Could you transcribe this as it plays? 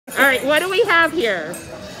All right, what do we have here?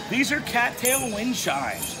 These are cattail wind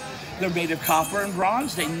chimes. They're made of copper and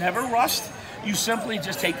bronze. They never rust. You simply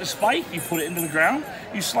just take the spike, you put it into the ground,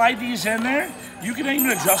 you slide these in there. You can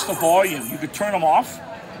even adjust the volume. You could turn them off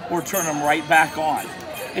or turn them right back on.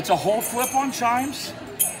 It's a whole flip on chimes.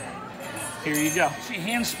 Here you go. So you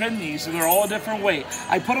hand spin these, and they're all a different weight.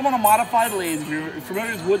 I put them on a modified lathe. If you're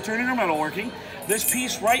familiar with wood turning or metalworking, this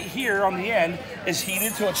piece right here on the end is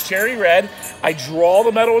heated till it's cherry red. I draw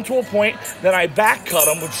the metal into a point, then I back cut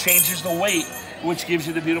them, which changes the weight, which gives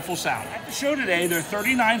you the beautiful sound. At the show today, they're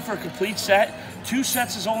 $39 for a complete set. 2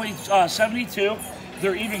 sets is only $72.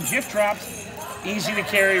 They're even gift wrapped, easy to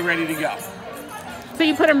carry, ready to go. So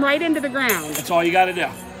you put them right into the ground? That's all you got to do.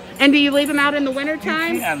 And do you leave them out in the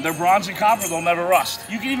wintertime? You can. They're bronze and copper. They'll never rust.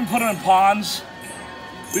 You can even put them in ponds.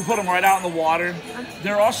 We put them right out in the water.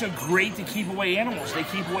 They're also great to keep away animals. They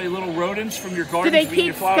keep away little rodents from your garden. Do they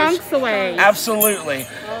keep skunks away? Absolutely.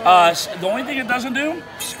 The only thing it doesn't do,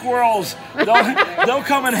 squirrels. They'll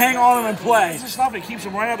come and hang on them and play. This stuff, it keeps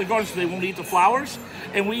them right out of the garden so they won't eat the flowers.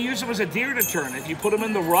 And we use them as a deer deterrent. If you put them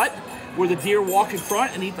in the rut where the deer walk in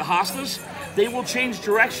front and eat the hostas, they will change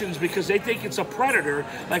directions because they think it's a predator.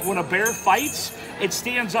 Like when a bear fights, it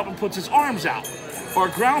stands up and puts its arms out. Or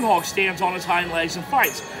a groundhog stands on its hind legs and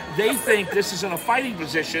fights. They think this is in a fighting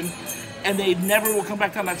position, and they never will come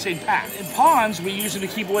back down that same path. In ponds, we use them to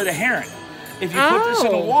keep away the heron. If you put this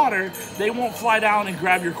in the water, they won't fly down and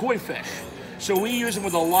grab your koi fish. So we use them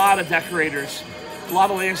with a lot of decorators. A lot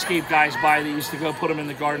of landscape guys buy these to go put them in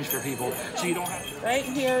the gardens for people. So you don't have to. Right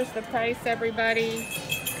here's the price, everybody.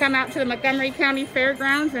 Come out to the Montgomery County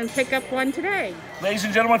Fairgrounds and pick up one today. Ladies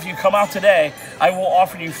and gentlemen, if you come out today, I will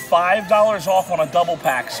offer you $5 off on a double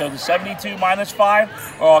pack. So the 72 minus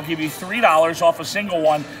 5, or I'll give you $3 off a single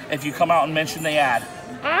one if you come out and mention the ad.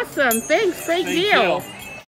 Awesome. Thanks. Great deal. Thank you.